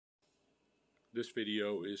This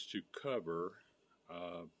video is to cover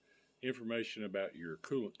information about your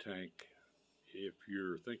coolant tank if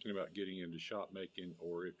you're thinking about getting into shop making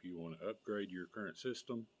or if you want to upgrade your current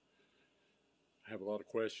system. I have a lot of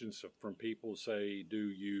questions from people say,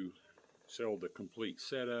 do you sell the complete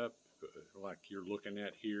setup like you're looking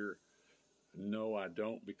at here? No, I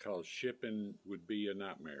don't, because shipping would be a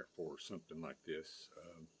nightmare for something like this.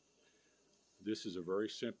 This is a very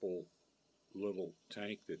simple little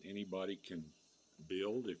tank that anybody can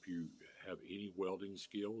build. If you have any welding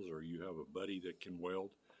skills or you have a buddy that can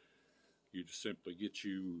weld, you just simply get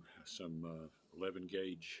you some 11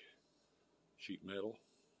 gauge sheet metal,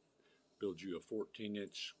 build you a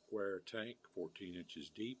 14-inch square tank, 14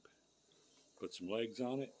 inches deep, put some legs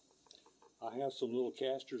on it. I have some little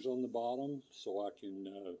casters on the bottom so I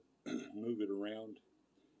can move it around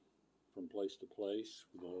from place to place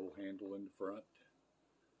with a little handle in the front.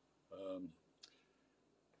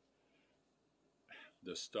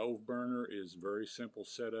 The stove burner is very simple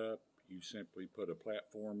setup. You simply put a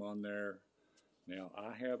platform on there. Now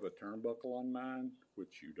I have a turnbuckle on mine,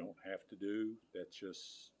 which you don't have to do. That's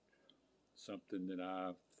just something that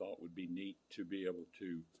I thought would be neat to be able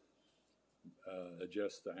to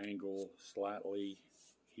adjust the angle slightly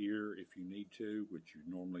here if you need to, which you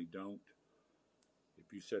normally don't.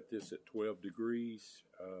 If you set this at 12 degrees,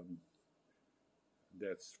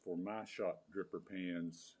 that's for my shot dripper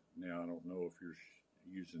pans. Now I don't know if you're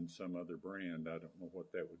using some other brand, I don't know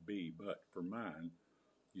what that would be, but for mine,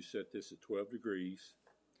 you set this at 12 degrees,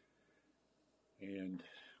 and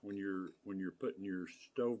when you're putting your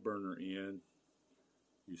stove burner in,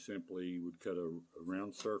 you simply would cut a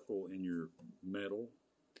round circle in your metal,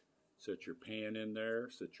 set your pan in there,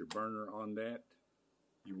 set your burner on that.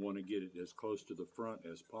 You want to get it as close to the front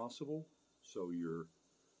as possible, so your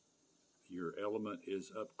element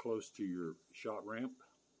is up close to your shot ramp.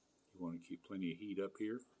 You want to keep plenty of heat up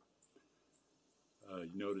here.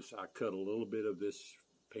 You notice I cut a little bit of this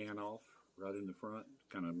pan off right in the front,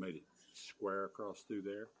 kind of made it square across through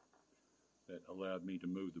there. That allowed me to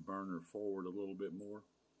move the burner forward a little bit more.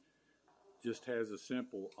 Just has a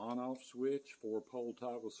simple on-off switch, 4-pole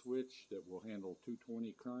toggle switch that will handle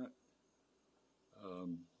 220 current.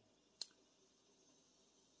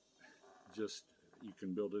 You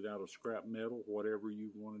can build it out of scrap metal, whatever you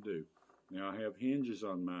want to do. Now I have hinges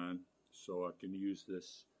on mine so I can use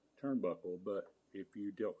this turnbuckle, but if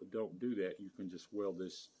you don't do that, you can just weld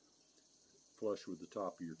this flush with the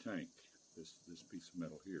top of your tank, this piece of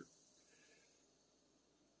metal here.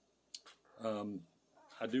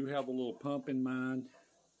 I do have a little pump in mine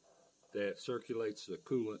that circulates the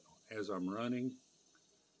coolant as I'm running.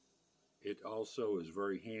 It also is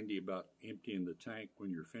very handy about emptying the tank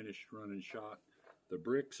when you're finished running shot. The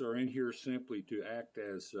bricks are in here simply to act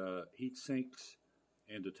as heat sinks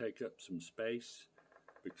and to take up some space,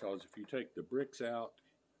 because if you take the bricks out,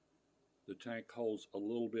 the tank holds a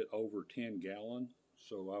little bit over 10 gallon,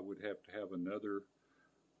 so I would have to have another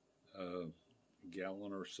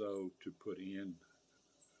gallon or so to put in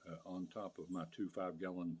on top of my 2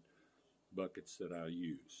 5-gallon buckets that I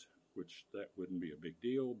use, which that wouldn't be a big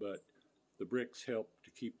deal, but the bricks help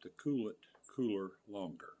to keep the coolant cooler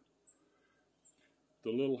longer. The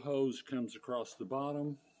little hose comes across the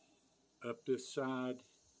bottom, up this side,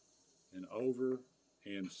 and over,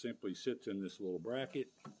 and simply sits in this little bracket,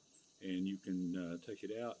 and you can take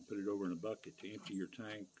it out and put it over in a bucket to empty your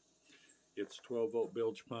tank. It's a 12-volt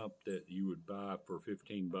bilge pump that you would buy for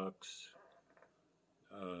 15 bucks,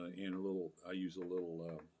 and I use a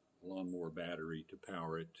little lawnmower battery to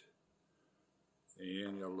power it.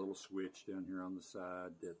 And got a little switch down here on the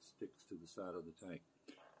side that sticks to the side of the tank.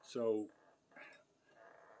 So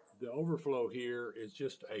the overflow here is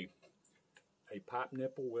just a pipe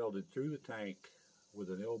nipple welded through the tank with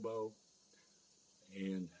an elbow,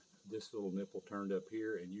 and this little nipple turned up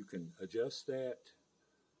here, and you can adjust that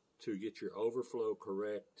to get your overflow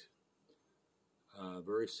correct.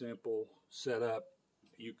 Very simple setup.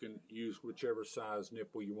 You can use whichever size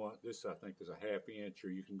nipple you want. This I think is a 1/2 inch,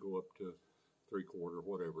 or you can go up to 3/4,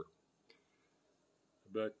 whatever.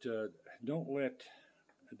 But don't let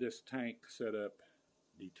this tank setup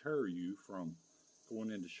deter you from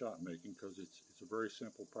going into shot making, because it's a very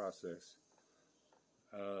simple process.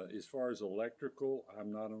 As far as electrical,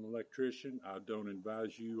 I'm not an electrician. I don't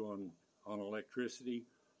advise you on electricity.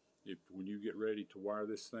 When you get ready to wire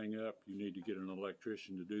this thing up, you need to get an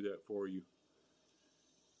electrician to do that for you.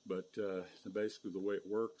 But basically the way it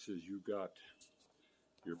works is you've got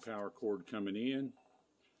your power cord coming in,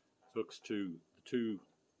 hooks to the 2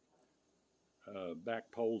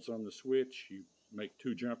 back poles on the switch. You make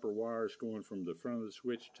 2 jumper wires going from the front of the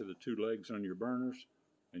switch to the 2 legs on your burners.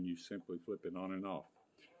 and you simply flip it on and off.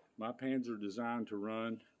 My pans are designed to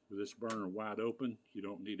run with this burner wide open. You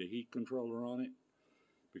don't need a heat controller on it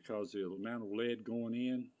because the amount of lead going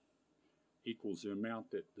in equals the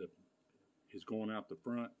amount that is going out the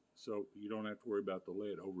front, so you don't have to worry about the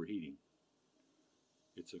lead overheating.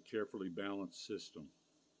 It's a carefully balanced system.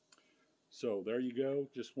 So there you go.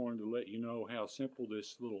 Just wanted to let you know how simple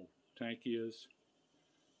this little tank is.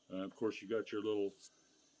 Of course, you got your little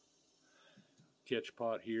catch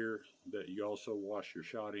pot here that you also wash your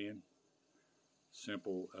shot in.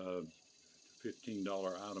 Simple $15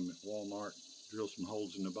 item at Walmart. Drill some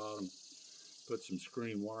holes in the bottom, put some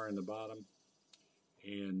screen wire in the bottom,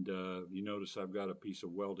 and you notice I've got a piece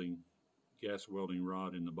of gas welding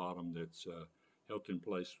rod in the bottom that's held in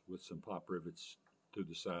place with some pop rivets to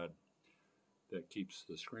the side that keeps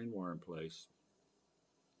the screen wire in place,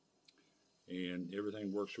 and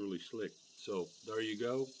everything works really slick. So there you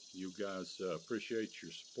go. You guys appreciate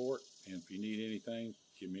your support, and if you need anything,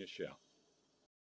 give me a shout.